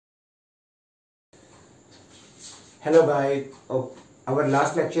Hello guys. Our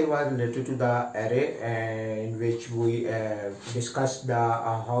last lecture was related to the array, in which we discussed the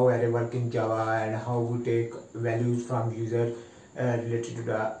how array work in Java and how we take values from user related to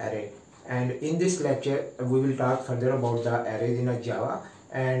the array. And in this lecture we will talk further about the arrays in a Java,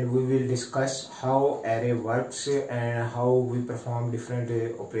 and we will discuss how array works and how we perform different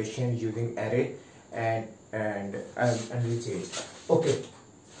operations using array and we say okay.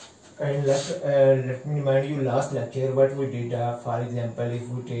 And let me remind you last lecture what we did. For example, if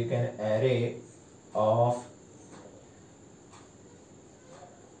we take an array of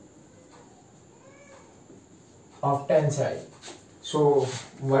of 10 size, so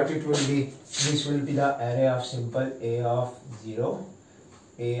what it will be, this will be the array of simple a of 0,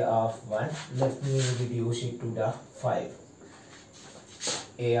 a of 1. Let me reduce it to the 5.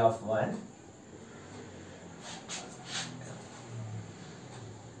 A of 1,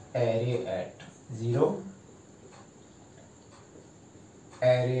 array at 0,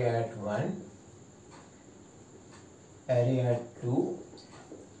 array at 1, array at 2,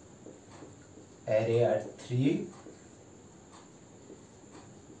 array at 3,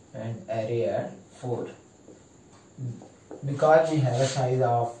 and array at 4. Because we have a size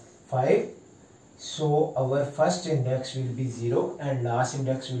of 5, so our first index will be 0 and last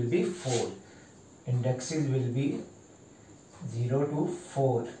index will be 4. Indexes will be 0 to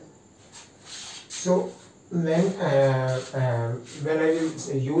 4. So when I will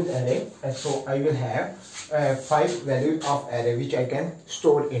use array, so I will have 5 values of array which I can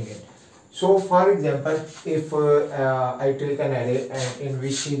store in it. So for example, if I take an array in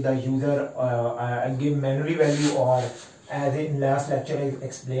which the user I give memory value, or as in last lecture I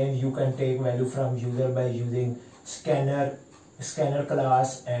explained, you can take value from user by using scanner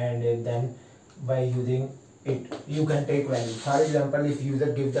class, and then by using it you can take value. For example, if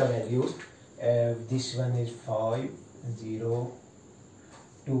user give the values, this one is 5, 0,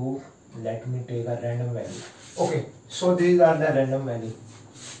 2, let me take a random value. Okay, so these are the random value.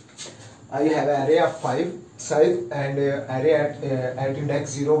 I have an array of 5 size, and array at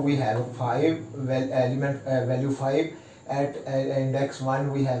index 0 we have 5 element value 5. At index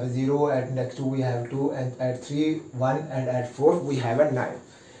 1 we have a 0, at index 2 we have 2, and at 3 1, and at 4 we have a 9.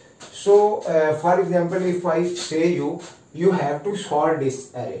 So for example, if I say you have to sort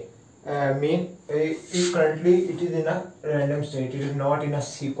this array, currently it is in a random state, it is not in a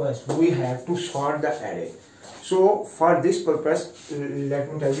sequence. We have to sort the array. So for this purpose, let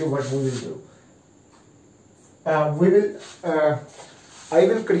me tell you what we will do. I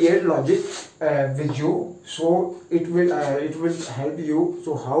will create logic with you, so it will help you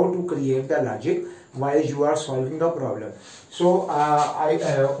so how to create the logic while you are solving the problem. So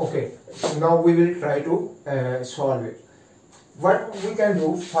okay, now we will try to solve it. What we can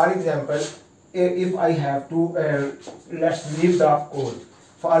do, for example, if I have to let's leave the code.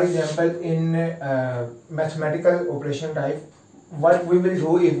 For example, in mathematical operation type, what we will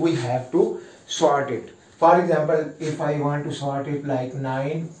do if we have to sort it. For example, if I want to sort it like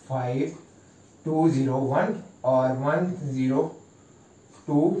 9 5 2 0 1 or 1 0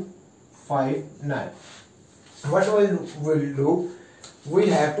 2 5 9, what we will do, we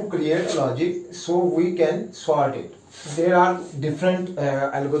have to create a logic so we can sort it. There are different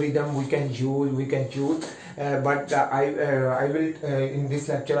algorithms we can choose, but I will in this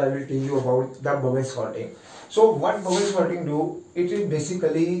lecture I will tell you about the bubble sorting. So what bubble sorting do? It is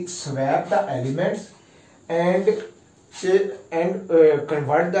basically swap the elements and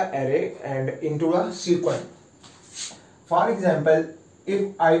convert the array and into a sequence. For example,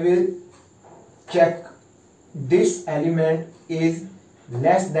 if I will check this element is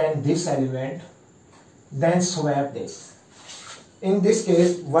less than this element, then swap this. In this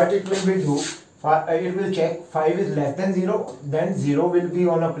case, what it will do, it will check 5 is less than 0, then 0 will be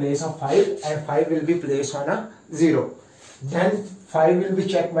on a place of 5 and 5 will be placed on a 0. Then 5 will be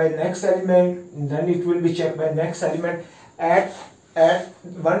checked by next element, then it will be checked by next element. At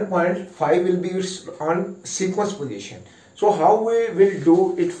one point 5 will be on sequence position. So how we will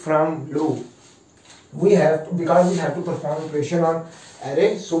do it from loop? We have to, because we have to perform operation on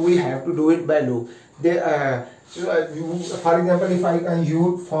array, so we have to do it by loop. For example, if I can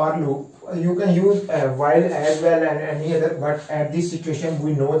use for loop, you can use while as well and any other, but at this situation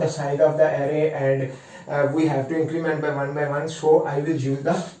we know the size of the array and we have to increment by one, so I will use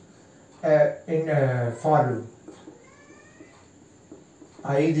the for loop.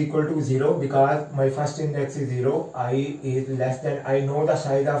 I is equal to 0 because my first index is 0, I is less than, I know the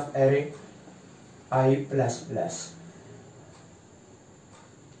size of array, I plus plus.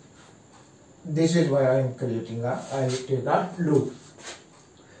 This is why I am creating I will take a loop.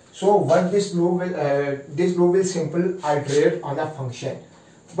 So what this loop will simple iterate on a function.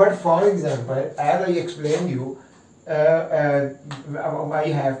 But for example, as I explained you, I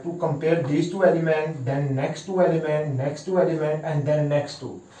have to compare these two elements, then next two element, and then next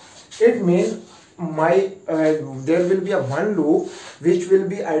two. It means my there will be a one loop which will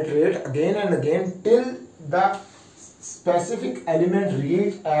be iterate again and again till the specific element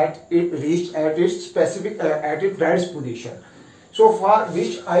reached at its specific at its right position. So for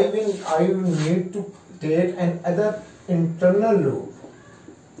which I will need to take another internal loop.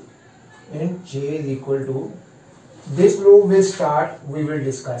 And j is equal to, this loop will start, we will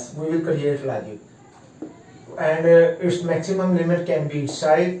discuss, we will create logic, and its maximum limit can be its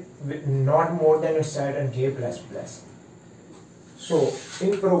size, not more than its size, and j plus plus. So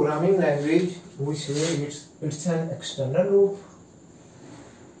in programming language we say it's an external loop,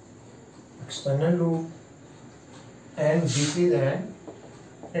 and this is an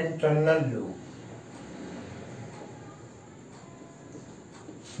internal loop,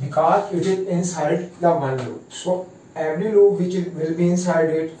 because it is inside the one loop. So every loop which will be inside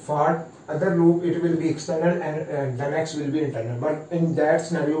it, for other loop it will be external, and the next will be internal. But in that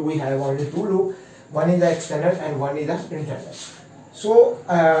scenario we have only two loops, one is the external and one is the internal. So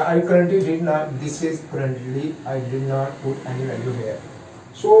I currently did not, I did not put any value here.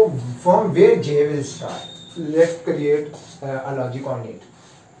 So from where j will start, let's create a logic on it.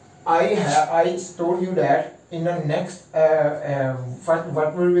 I told you that in the next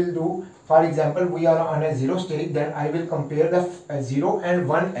what we will do, for example we are on a 0 state, then I will compare the 0 and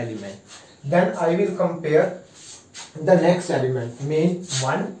 1 element, then I will compare the next element, mean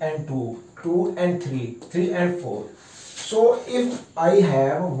 1 and 2, 2 and 3, 3 and 4. So if I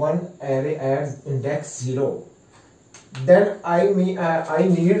have one array as index 0, then I need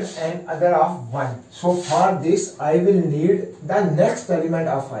an other of 1. So for this I will need the next element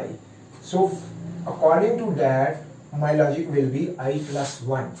of I. So according to that my logic will be I plus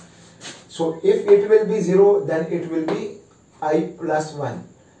 1. So if it will be 0, then it will be I plus 1,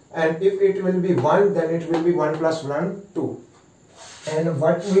 and if it will be 1, then it will be 1 plus 1, 2. And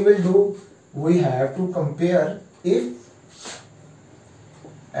what we will do, we have to compare if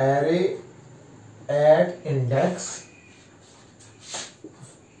array at index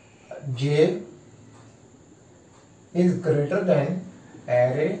j is greater than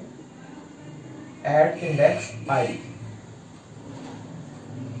array at index I.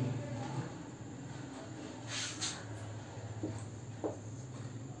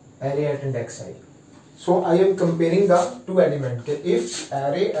 Array at index I. So I am comparing the two elements. If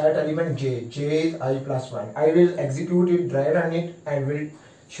array at element j is I plus 1, I will execute it, try run it, and will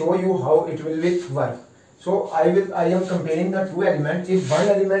show you how it will work. So I am comparing the two elements. If one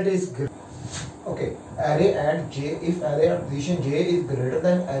element is okay, array at j, if array at position j is greater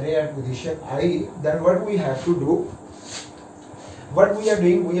than array at position I, then what we have to do, what we are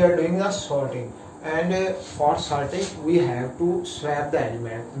doing a sorting. And for sorting we have to swap the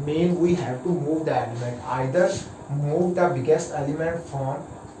element, mean we have to move the element, either move the biggest element from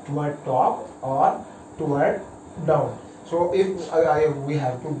toward top or toward down. So if we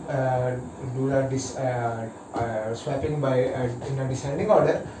have to do this swapping by in a descending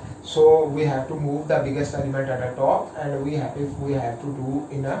order, so we have to move the biggest element at the top, and if we have to do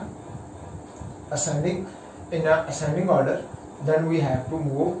in a ascending order, then we have to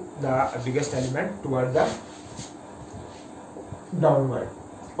move the biggest element toward the downward.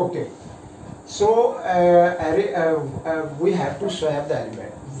 Okay, so we have to swap the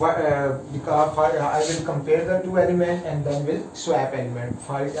element, because I will compare the two elements and then will swap element.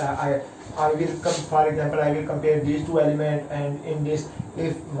 For example, I will compare these two elements, and in this,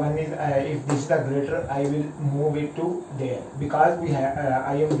 if if this is the greater, I will move it to there, because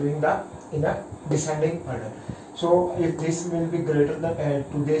I am doing in a descending order. So if this will be greater than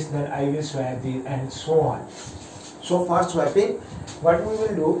to this, then I will swap these, and so on. So for swapping, what we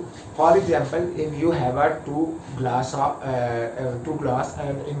will do, for example, if you have two glass,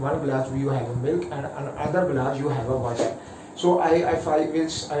 and in one glass you have a milk, and another glass you have a water. So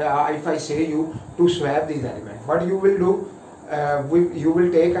if I say you to swap these elements, what you will do, you will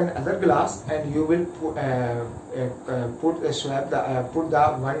take another glass, and you will put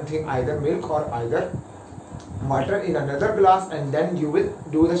the one thing, either milk or either water, in another glass, and then you will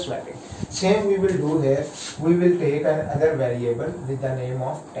do the swapping. Same we will do here. We will take another variable with the name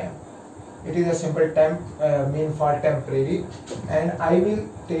of temp. It is a simple temp, mean for temporary, and I will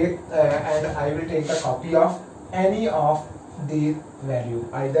take the copy of any of the value,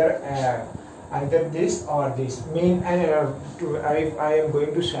 either this or this, mean, and I am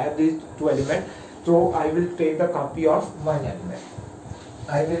going to swap these two elements, so I will take the copy of one element.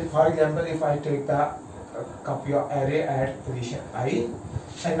 I will, for example, if I take the copy of array at position I,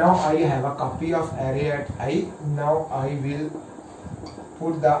 and now I have a copy of array at I, now I will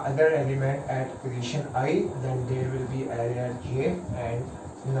put the other element at position I, then there will be array at j, and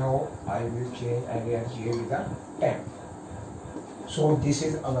now I will change array at j with a temp. So this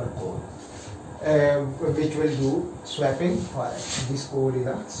is our code, which will do swapping for it. This code is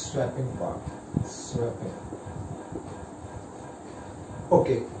a swapping part. Swapping.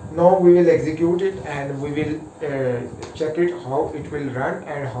 Okay, now we will execute it and we will check it how it will run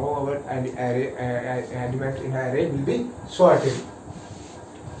and how our array element in array will be sorted.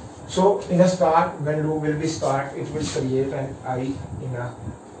 So in a start, when loop will be start, it will create an I in a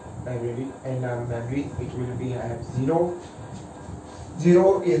library, and a memory it will be have 0.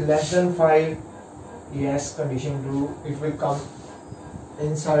 0 is less than 5. Yes, condition true. It will come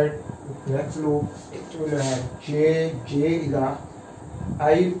inside next loop. It will have j. J is a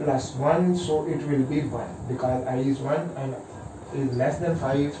I plus 1, so it will be 1 because I is 1 and is less than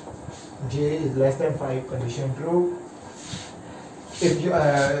 5. J is less than 5. Condition true. If you,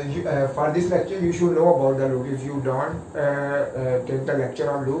 for this lecture, you should know about the loop. If you don't take the lecture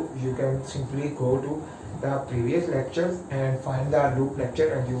on loop, you can simply go to the previous lectures and find the loop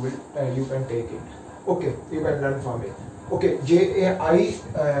lecture, and you can take it. Okay, you can learn from it. Okay,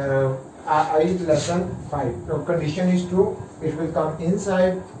 I is less than 5. Now condition is true. It will come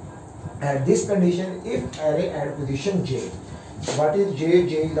inside. And this condition, if array at position j. What is j?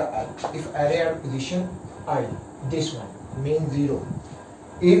 J is the I. If array at position I, this one means 0,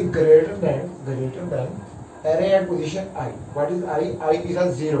 is greater than array at position I. What is I? I is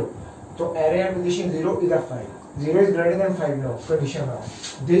a 0. So array at position 0 is a 5. 0 is greater than 5 now. Condition now.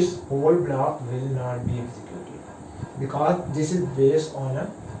 This whole block will not be executed because this is based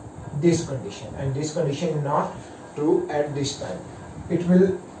on this condition, and this condition is not true at this time. It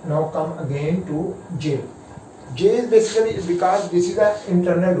will now come again to j. J is basically because this is an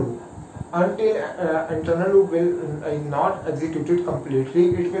internal loop. Until internal loop will not executed completely,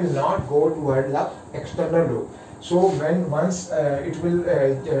 it will not go toward the external loop. So when once the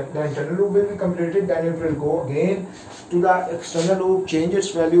internal loop will be completed, then it will go again to the external loop, change its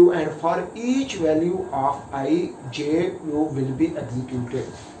value, and for each value of I, j loop will be executed.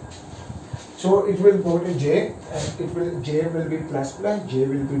 So it will go to j, and j will be plus plus, j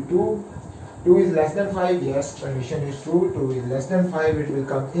will be 2. 2 is less than 5, yes, condition is true. 2 is less than 5, it will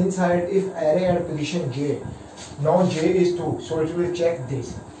come inside. If array at position j, now j is 2, so it will check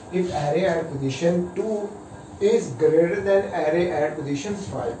this. If array at position 2 is greater than array at position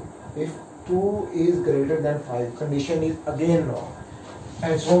 5, if 2 is greater than 5, condition is again wrong.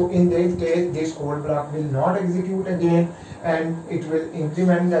 And so in this case, this code block will not execute again, and it will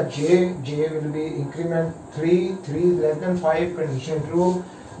increment the j. J will be increment 3. 3 is less than 5, condition true.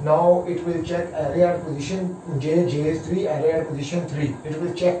 Now it will check array at position j. J is 3, array at position 3. It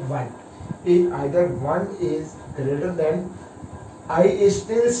will check 1. If either 1 is greater than I is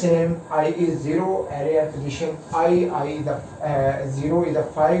still same, I is 0, array at position I the 0 is a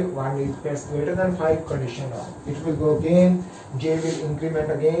 5, 1 is greater than 5, condition on. It will go again, j will increment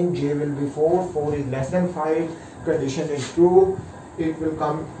again, j will be 4, 4 is less than 5, condition is true. It will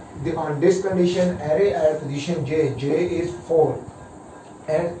come on this condition, array at position j. J is 4,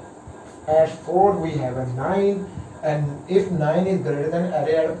 and at 4 we have a 9, and if 9 is greater than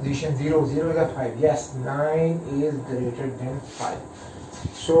array at position 0, 0 is a 5. Yes, 9 is greater than 5.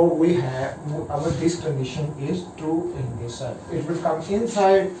 So we have our this condition is true in this side. It will come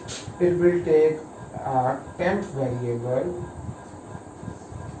inside. It will take a temp variable,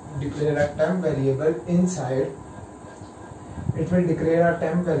 declare a temp variable inside. It will declare a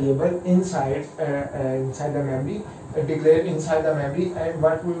temp variable inside inside the memory. Declare inside the memory, and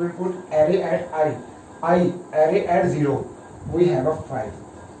what we will put array at array at 0, we have a 5.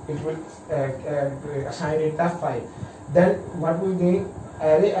 It will assign it a 5. Then what we need,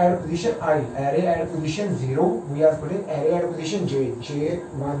 array at position array at position 0, we are putting array at position j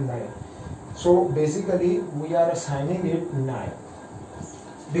 1 9. So basically we are assigning it 9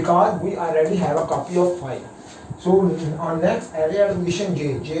 because we already have a copy of 5. So on next array at position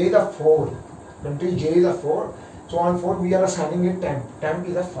j is a 4. Until j is a 4. So on 4 we are assigning it temp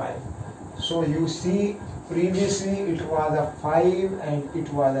is a 5. So you see previously it was a 5 and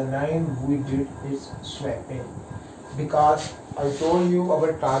it was a 9. We did its swapping because I told you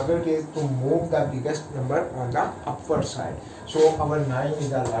our target is to move the biggest number on the upward side. So our 9 is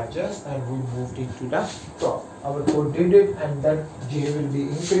the largest and we moved it to the top. Our code did it, and then j will be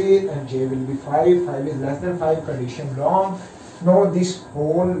increased and j will be 5. 5 is less than 5, condition wrong. Now this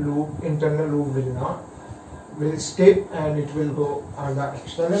whole loop, internal loop will not will skip and it will go on the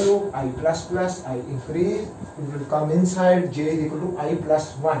external loop. I plus plus, I increase, it will come inside, j is equal to I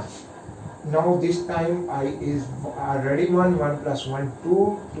plus 1. Now this time I is already 1, 1 plus 1,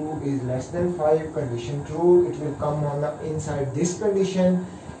 2, 2 is less than 5, condition true. It will come on the inside this condition.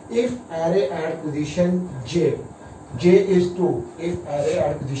 If array at position j, j is 2, if array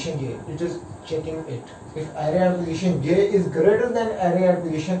at position j, it is checking it. If array at position j is greater than array at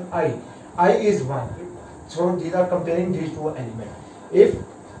position I is 1. So these are comparing these two elements. If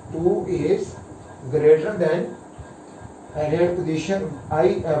 2 is greater than array at position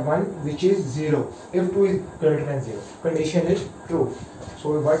I1 which is 0, if 2 is greater than 0, condition is true.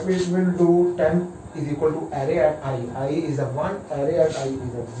 So what we will do, temp is equal to array at I is a 1, array at I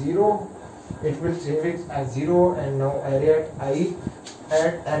is a 0, it will save it as 0, and now array at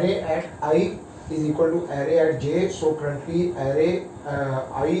I is equal to array at j. So currently array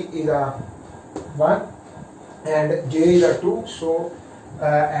I is a 1 and j is a 2, so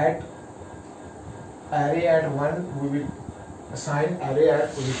at array at 1 we will assign array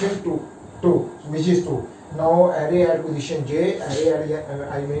at position 2 which is 2. Now array at position j,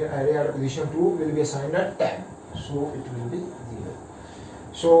 array at position 2 will be assigned at 10, so it will be 0.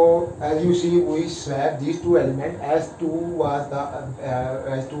 So as you see, we swap these two elements as 2 was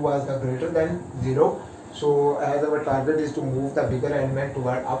the greater than 0. So as our target is to move the bigger element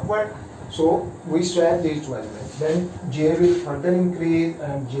toward upward, so we swap these two elements. Then j will further increase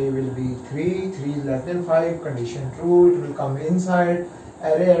and j will be 3, 3 is less than 5, condition true. It will come inside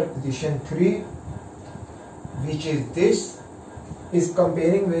array at position 3, which is this, is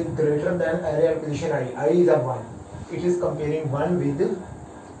comparing with greater than array at position I is a 1. It is comparing 1 with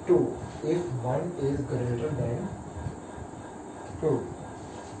 2, if 1 is greater than 2.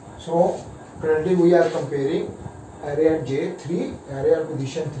 So currently we are comparing array at j 3, array at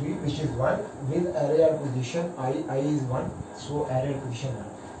position 3 which is 1 with array at position I is 1, so array at position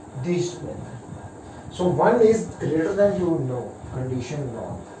 1, these two elements. So 1 is greater than 2, no, condition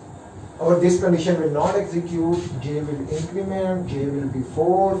wrong, or this condition will not execute. J will increment, j will be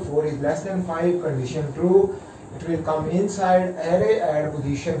 4, 4 is less than 5, condition true. It will come inside array at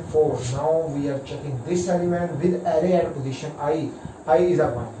position 4. Now we are checking this element with array at position I is a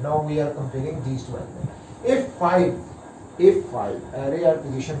 1. Now we are comparing these two elements. If 5, array at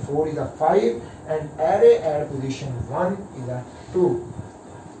position 4 is a 5 and array at position 1 is a 2.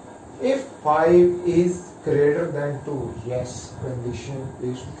 If 5 is greater than 2, yes, condition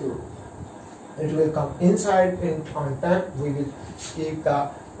is true. It will come inside on temp. We will keep the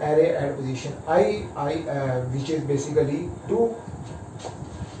array at position I which is basically 2,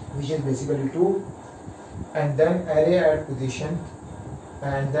 and then array at position,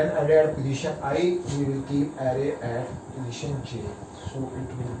 and then array at position I we will keep array at position j, so it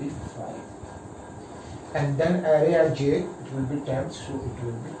will be 5, and then array at j it will be temp, so it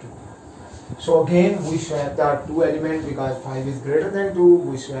will be 2. So again we swap the two elements because 5 is greater than 2.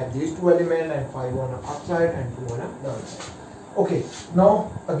 We swap these two elements and 5 on the upside and 2 on the downside. Okay, now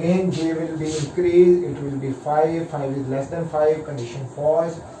again j will be increased, it will be 5, 5 is less than 5, condition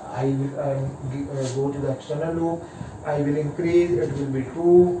false. I will go to the external loop, I will increase, it will be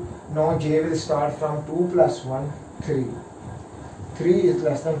 2. Now j will start from 2 plus 1, 3. 3 is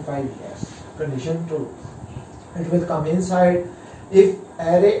less than 5, yes, condition true. It will come inside. If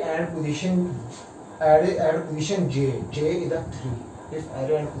array at position j is a 3, if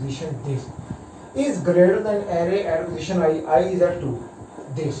array at position this is greater than array at position I is a 2,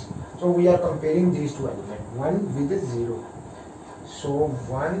 this. So we are comparing these two elements, 1 with 0. So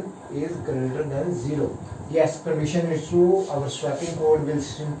 1 is greater than 0. Yes, condition is true. Our swapping code will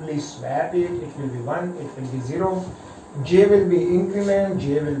simply swap it. It will be 1, it will be 0. J will be increment,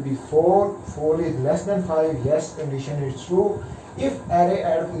 j will be 4. 4 is less than 5. Yes, condition is true. If array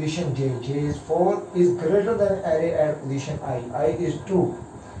at position j is 4, is greater than array at position I is 2,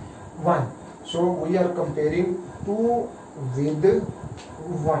 1. So we are comparing 2 with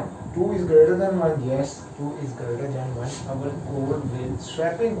 1. 2 is greater than 1, yes, 2 is greater than 1. Our code will,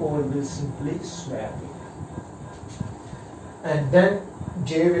 swapping code will simply swap it. And then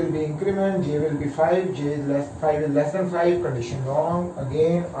j will be increment, j will be 5, 5 is less than 5, condition wrong.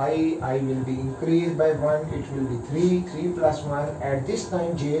 Again I will be increased by 1, it will be 3, 3 plus 1. At this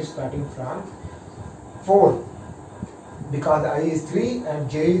time j is starting from 4 because I is 3 and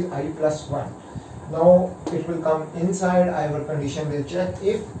j is I plus 1. Now it will come inside. Our condition will check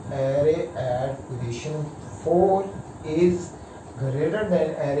if array at position 4 is greater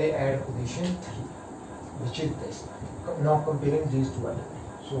than array at position 3, which is this. Now comparing these two elements.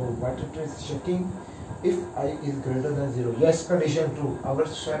 So what it is checking, if I is greater than 0, yes, condition true. Our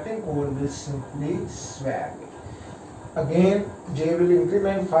swapping code will simply swap it. Again, j will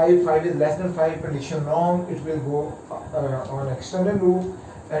increment 5, 5 is less than 5, condition wrong, it will go on external loop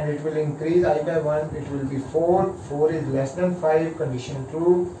and it will increase I by 1, it will be 4, 4 is less than 5, condition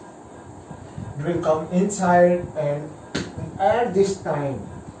true, it will come inside and at this time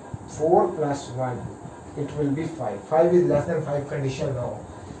 4 plus 1, it will be 5, 5 is less than 5, condition wrong,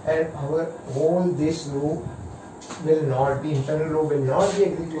 and our whole this loop will not be, internal loop will not be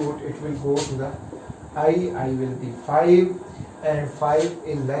executed, it will go to the I will be 5 and 5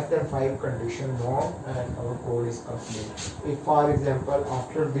 is less than 5, condition wrong, and our code is complete. If for example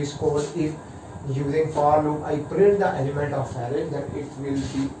after this code, if using for loop I print the element of array, then it will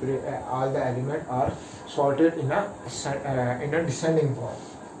be all the elements are sorted in a descending form.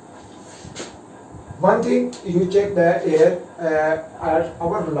 One thing you check that here,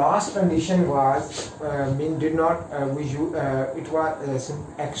 our last condition was did not it was some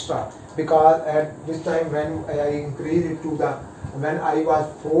extra, because at this time when I increase it to the, when I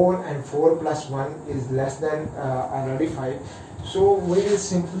was 4 and 4 plus 1 is less than already 5, so we will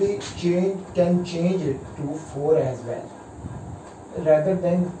simply can change it to 4 as well. Rather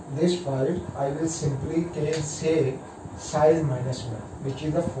than this 5, I will simply can say size minus 1, which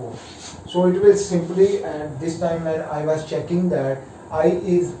is the 4. So it will simply, and this time when I was checking that I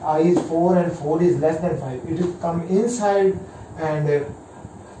is 4 and 4 is less than 5, it will come inside, and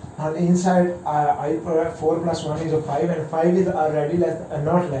on inside I 4 plus 1 is a 5 and 5 is already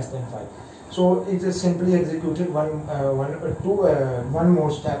not less than 5. So it is simply executed one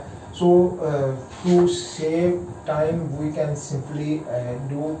more step. So to save time we can simply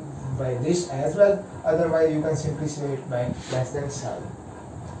do by this as well, otherwise you can simply say it by less than 7.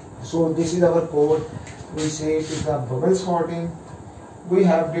 So this is our code. We say it is a bubble sorting. We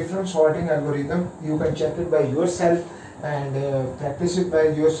have different sorting algorithm. You can check it by yourself and practice it by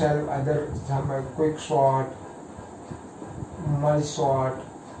yourself, either some quick sort, merge sort,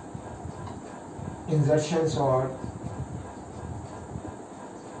 insertion sort,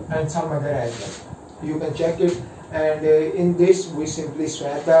 and some other as well. You can check it, and in this we simply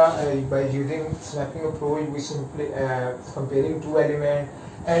swap the by using swapping approach, we simply comparing two elements,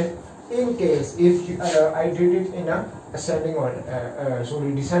 and in case if you, I did it in a ascending order,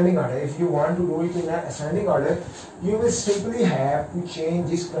 descending order. If you want to do it in a ascending order, you will simply have to change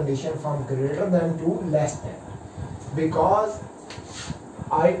this condition from greater than to less than, because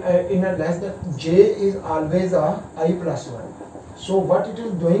in a less than, j is always a I plus 1. So what it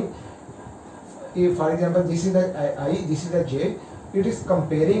is doing, if for example this is the I, this is the j, it is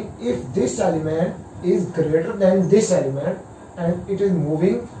comparing if this element is greater than this element, and it is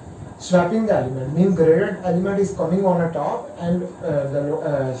moving, swapping the element, means greater element is coming on a top and the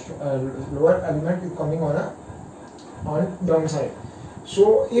lower element is coming on downside.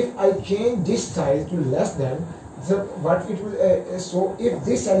 So if I change this size to less than, so what it will so if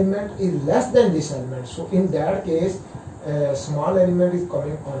this element is less than this element, so in that case small element is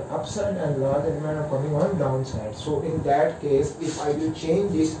coming on upside and large element are coming on downside. So in that case, if I will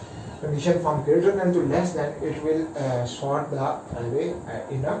change this condition from greater than to less than, it will sort the array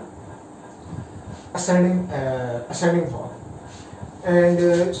in a ascending form.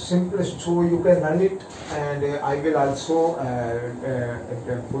 And simple, so you can run it, and I will also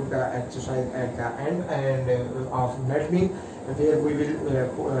put the exercise at the end of NeatBeans, where we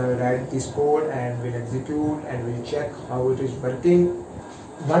will write this code and will execute and will check how it is working.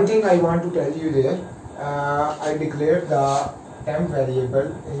 One thing I want to tell you there, I declared the temp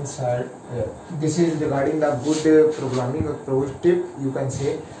variable inside here. This is regarding the good programming approach tip, you can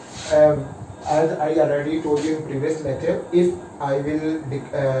say. As I already told you in previous lecture, if I will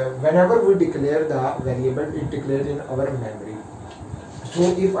whenever we declare the variable, it declared in our memory. So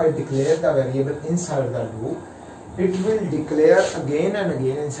if I declare the variable inside the loop, it will declare again and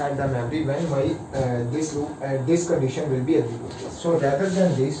again inside the memory when my this loop this condition will be executed. So rather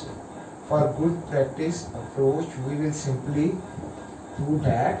than this, for good practice approach, we will simply do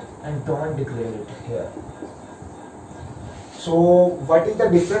that and don't declare it here. So what is the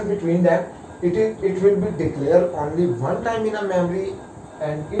difference between them? It will be declared only one time in a memory,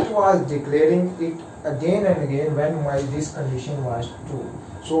 and it was declaring it again and again when my this condition was true.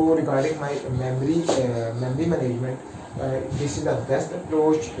 So regarding my memory management, this is the best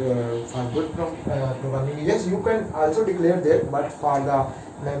approach for good programming. Yes, you can also declare that, but for the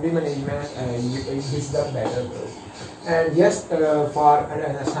memory management, this is the better approach. And yes, for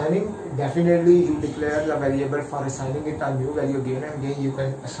assigning, definitely you declare the variable. For assigning it a new value again and again, you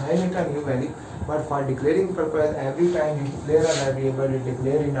can assign it a new value. But for declaring purpose, every time you declare a variable, you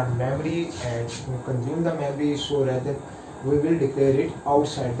declare in a memory and you consume the memory, so rather we will declare it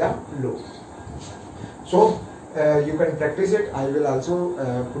outside the loop. So you can practice it. I will also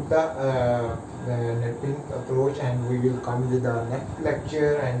put the NeatBeans approach, and we will come with the next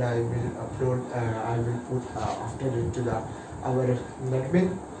lecture, and I will upload. I will put after it to the our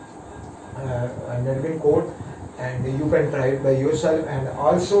NeatBeans code, and you can try it by yourself, and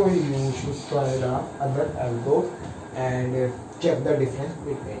also you should try the other algo and check the difference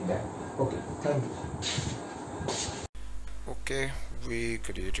between them. Okay, thank you. Okay, we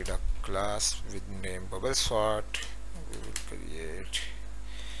created a class with name bubble sort. We will create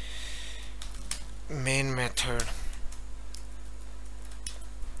main method.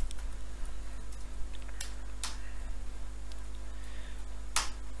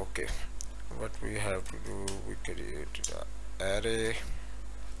 Okay, what we have to do, we create the array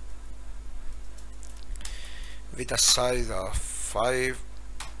with a size of 5,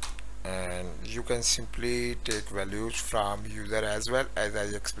 and you can simply take values from user as well, as I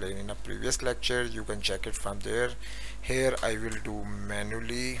explained in a previous lecture. You can check it from there. Here I will do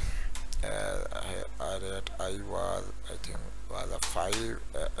manually. At I was, I think, was a 5,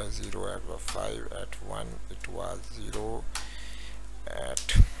 a 0 at a 5, at 1 it was 0,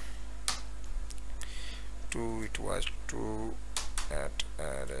 at 2 it was 2, at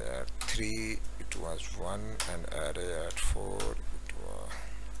array at 3 it was 1, and array at 4 it was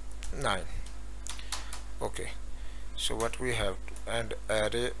 9. Okay, so what we have to, and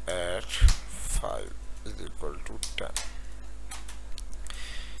array at 5 is equal to 10.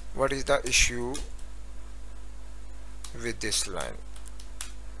 What is the issue with this line?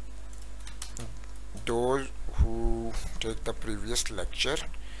 Those who take the previous lecture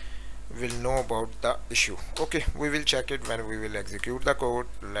will know about the issue. Okay, we will check it when we will execute the code.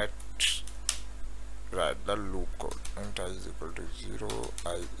 Let's write the loop code. Int I is equal to 0,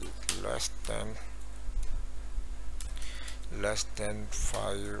 I is less than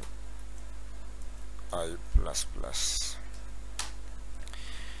 5, I plus plus,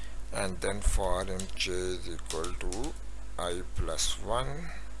 and then for int j is equal to I plus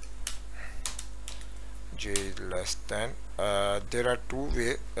 1, j is less than, there are two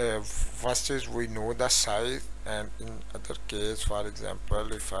ways. First is we know the size, and in other case, for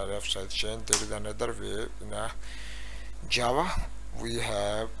example, if I have such change, there is another way. In a Java we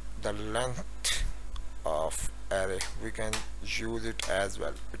have the length of array, we can use it as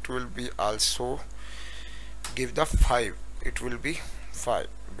well. It will be also give the 5, it will be 5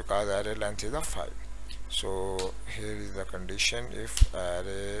 because array length is a 5. So here is the condition: if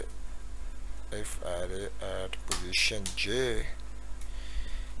array at position j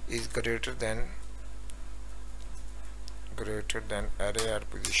is greater than array at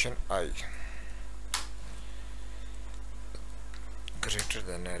position I, greater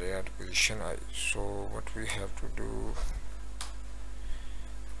than array at position I. So what we have to do,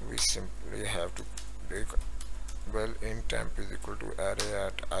 we simply have to take, well, int temp is equal to array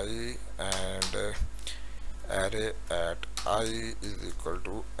at I, and array at I is equal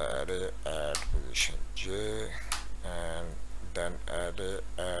to array at position j, and then array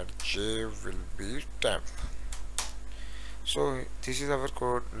at j will be temp. So this is our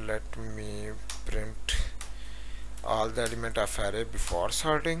code. Let me print all the element of array before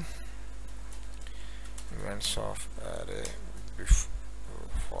sorting. Elements of array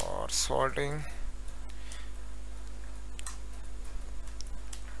before sorting.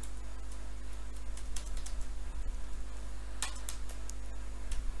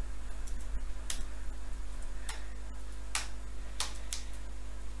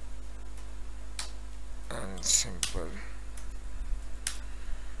 And simple.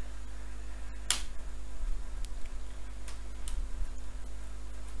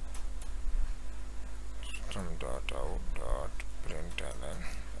 System.out.println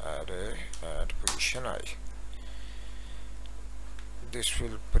array at position I. This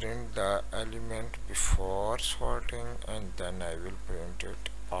will print the element before sorting, and then I will print it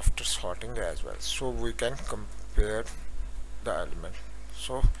after sorting as well, so we can compare the element.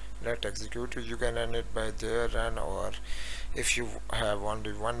 So let's execute it. You can run it by there run, or if you have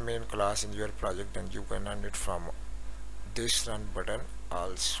only one main class in your project, then you can run it from this run button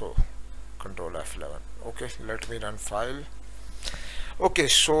also. Control F11. Okay, let me run file. Okay,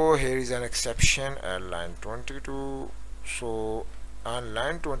 so here is an exception at line 22. So on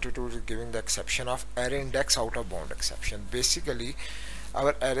line 22 is giving the exception of array index out of bound exception. Basically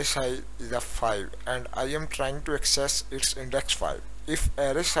our array size is a 5 and I am trying to access its index 5. If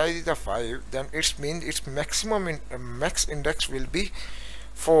array size is a 5, then it means its maximum max index will be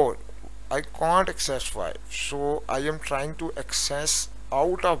 4. I can't access 5, so I am trying to access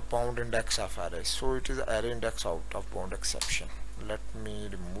out of bound index of array, so it is array index out of bound exception. Let me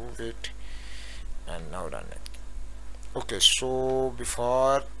remove it and now run it. Okay, so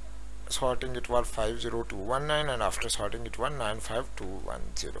before sorting it was 50219 and after sorting it was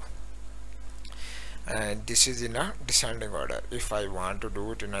 95210, and this is in a descending order. If I want to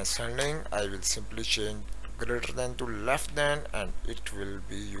do it in ascending, I will simply change greater than to less than, and it will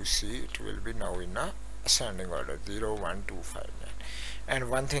be, you see, it will be now in a ascending order 0 1 2 5 9. And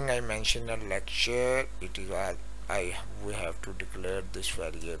one thing I mentioned in lecture, it is we have to declare this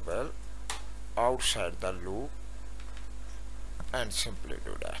variable outside the loop and simply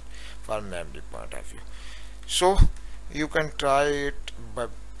do that for memory point of view. So you can try it, but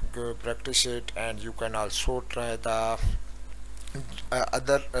practice it, and you can also try the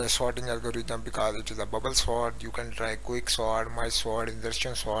other sorting algorithm, because it is a bubble sort. You can try quick sort, merge sort,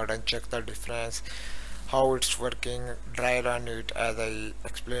 insertion sort, and check the difference, how it's working. Try run it as I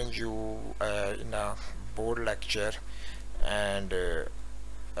explained you in a board lecture, and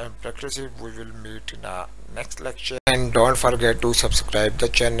practice it. We will meet in a next lecture, and don't forget to subscribe the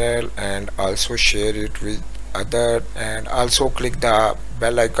channel and also share it with other, and also click the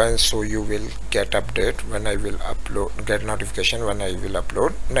bell icon so you will get update when I will upload, get notification when I will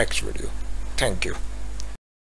upload next video. Thank you.